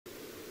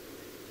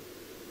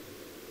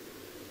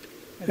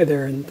Hi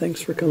there, and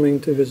thanks for coming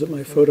to visit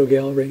my photo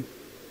gallery.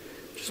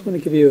 Just want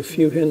to give you a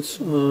few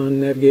hints on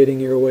navigating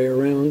your way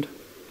around.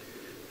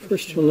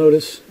 First, you'll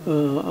notice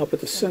up at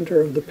the center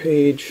of the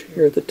page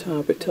here at the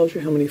top, it tells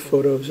you how many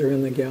photos are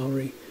in the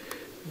gallery.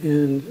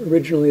 And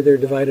originally they're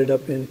divided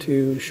up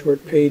into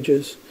short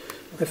pages.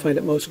 I find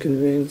it most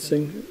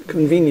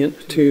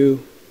convenient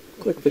to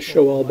click the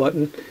Show All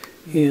button,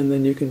 and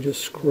then you can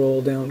just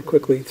scroll down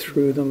quickly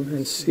through them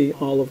and see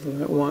all of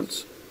them at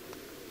once.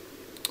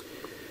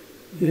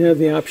 You have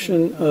the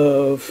option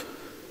of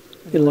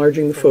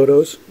enlarging the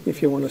photos.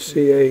 If you want to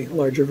see a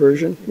larger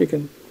version, you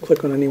can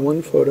click on any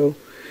one photo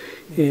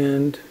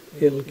and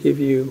it'll give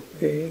you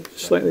a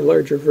slightly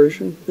larger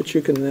version that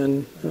you can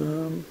then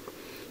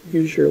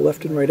use your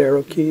left and right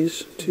arrow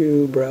keys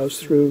to browse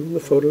through the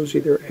photos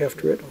either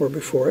after it or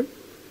before it.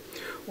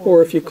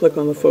 Or if you click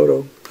on the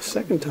photo a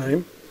second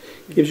time,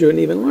 it gives you an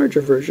even larger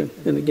version.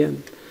 And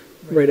again,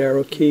 right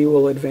arrow key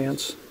will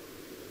advance,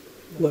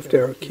 left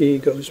arrow key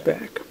goes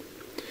back.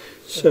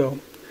 So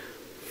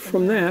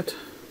from that,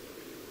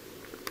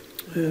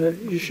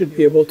 you should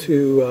be able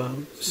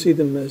to see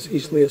them as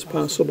easily as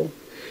possible.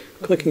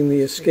 Clicking the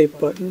Escape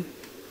button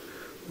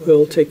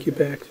will take you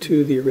back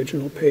to the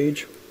original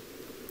page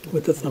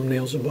with the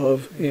thumbnails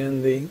above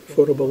and the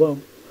photo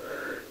below.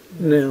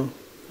 Now,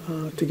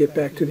 to get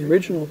back to the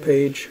original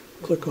page,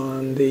 click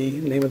on the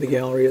name of the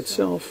gallery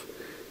itself,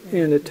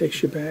 and it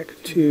takes you back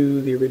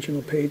to the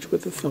original page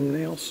with the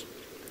thumbnails.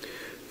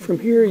 From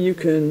here, you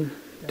can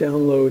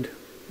download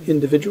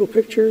individual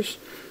pictures,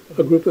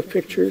 a group of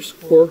pictures,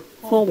 or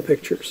all the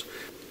pictures.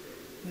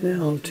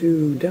 Now,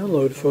 to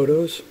download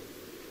photos,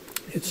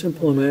 it's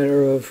simply a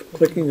matter of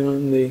clicking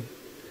on the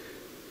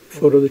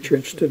photo that you're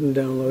interested in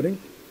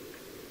downloading,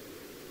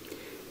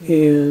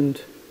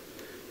 and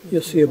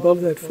you'll see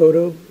above that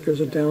photo there's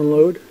a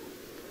download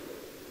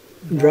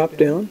drop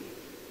down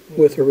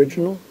with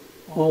original,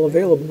 all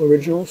available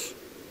originals,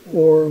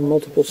 or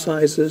multiple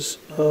sizes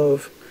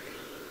of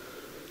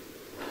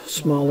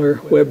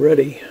smaller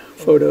web-ready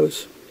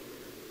photos.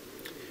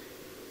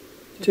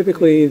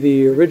 Typically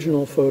the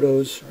original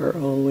photos are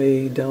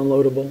only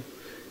downloadable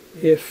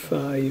if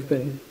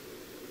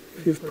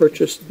you've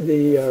purchased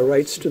the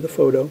rights to the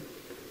photo.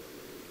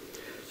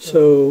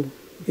 So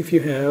if you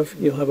have,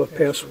 you'll have a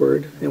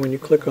password, and when you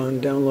click on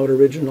Download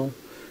Original,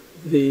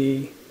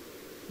 the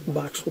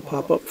box will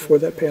pop up for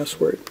that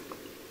password.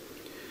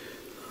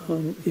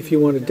 If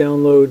you want to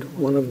download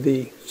one of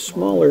the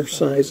smaller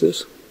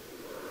sizes,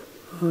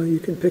 you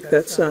can pick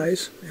that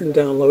size and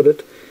download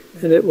it,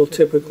 and it will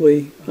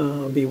typically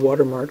be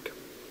watermarked.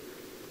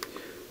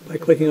 By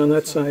clicking on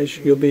that size,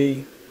 you'll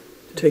be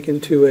taken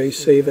to a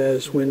Save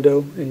As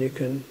window, and you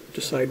can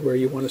decide where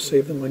you want to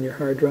save them on your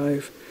hard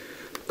drive.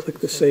 Click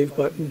the Save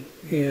button,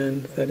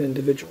 and that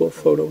individual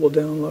photo will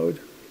download.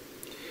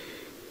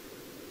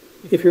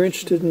 If you're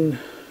interested in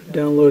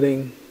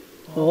downloading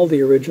all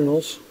the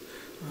originals,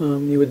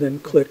 you would then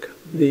click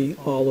the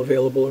All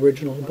Available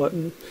Original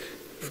button.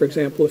 For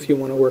example, if you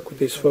want to work with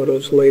these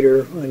photos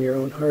later on your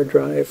own hard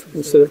drive,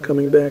 instead of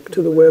coming back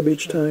to the web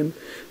each time,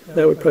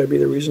 that would probably be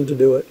the reason to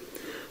do it.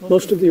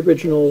 Most of the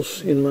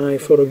originals in my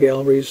photo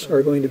galleries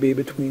are going to be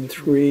between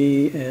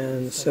 3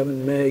 and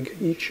 7 meg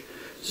each,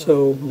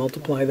 so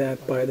multiply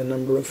that by the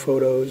number of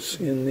photos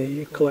in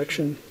the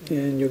collection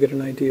and you'll get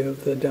an idea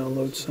of the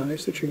download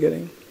size that you're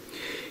getting.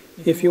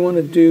 If you want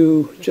to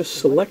do just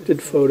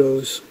selected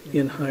photos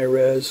in high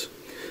res,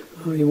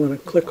 you want to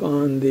click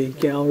on the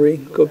gallery,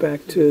 go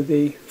back to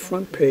the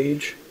front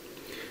page,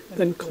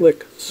 then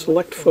click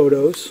Select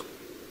Photos.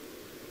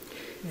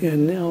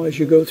 And now as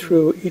you go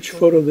through each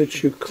photo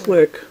that you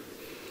click,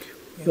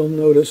 you'll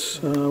notice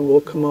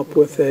we'll come up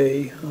with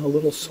a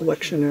little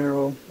selection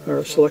arrow or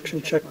a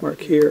selection check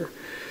mark here.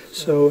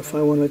 So if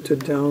I wanted to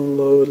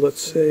download,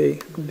 let's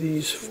say,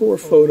 these 4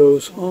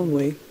 photos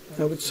only,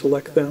 I would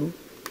select them,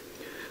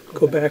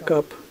 go back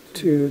up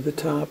to the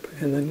top,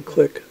 and then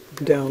click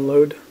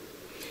Download.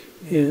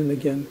 And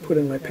again, put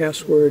in my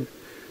password,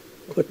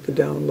 click the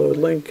download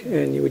link,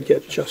 and you would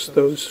get just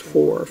those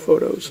 4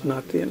 photos,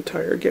 not the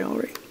entire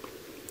gallery.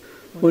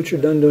 Once you're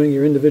done doing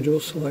your individual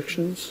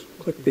selections,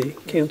 click the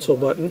Cancel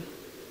button.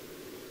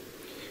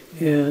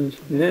 And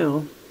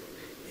now,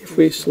 if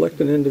we select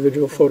an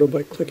individual photo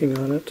by clicking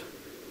on it,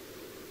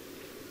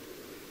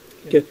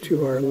 get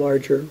to our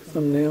larger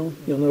thumbnail,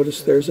 you'll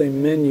notice there's a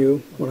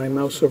menu when I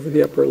mouse over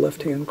the upper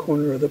left-hand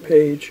corner of the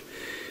page.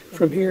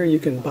 From here you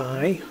can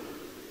buy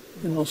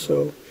and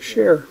also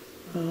share.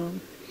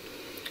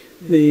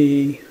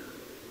 The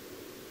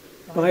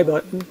Buy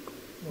button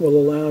will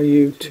allow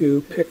you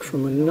to pick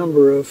from a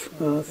number of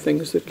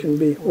things that can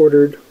be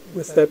ordered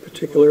with that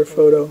particular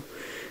photo.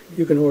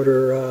 You can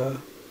order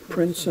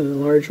prints and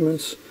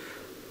enlargements,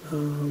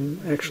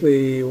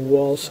 actually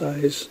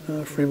wall-size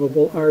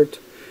frameable art,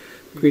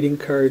 greeting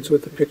cards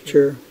with a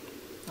picture,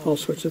 all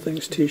sorts of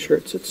things,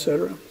 t-shirts,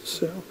 etc.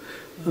 So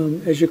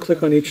as you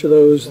click on each of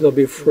those, there'll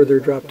be further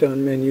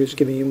drop-down menus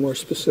giving you more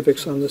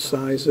specifics on the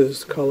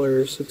sizes,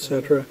 colors,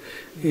 etc.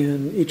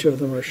 And each of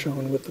them are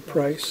shown with the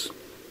price.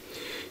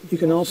 You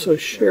can also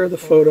share the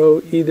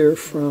photo either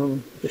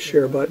from the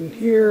share button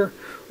here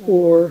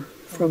or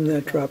from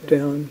that drop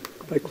down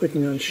by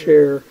clicking on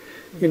share.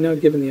 You're now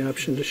given the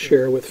option to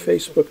share with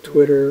Facebook,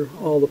 Twitter,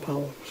 all the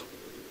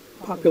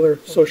popular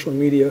social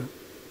media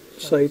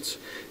sites,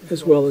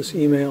 as well as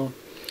email.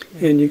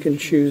 And you can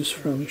choose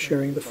from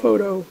sharing the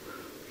photo,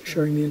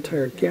 sharing the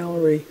entire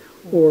gallery,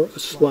 or a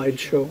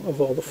slideshow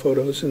of all the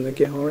photos in the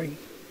gallery.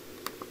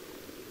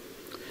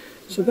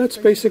 So that's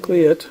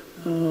basically it.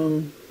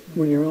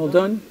 When you're all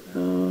done,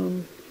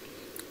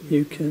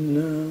 you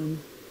can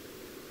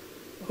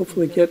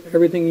hopefully get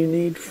everything you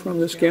need from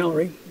this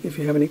gallery. If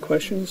you have any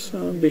questions,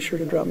 be sure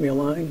to drop me a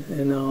line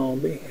and I'll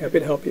be happy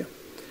to help you.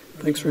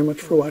 Thanks very much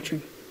for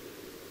watching.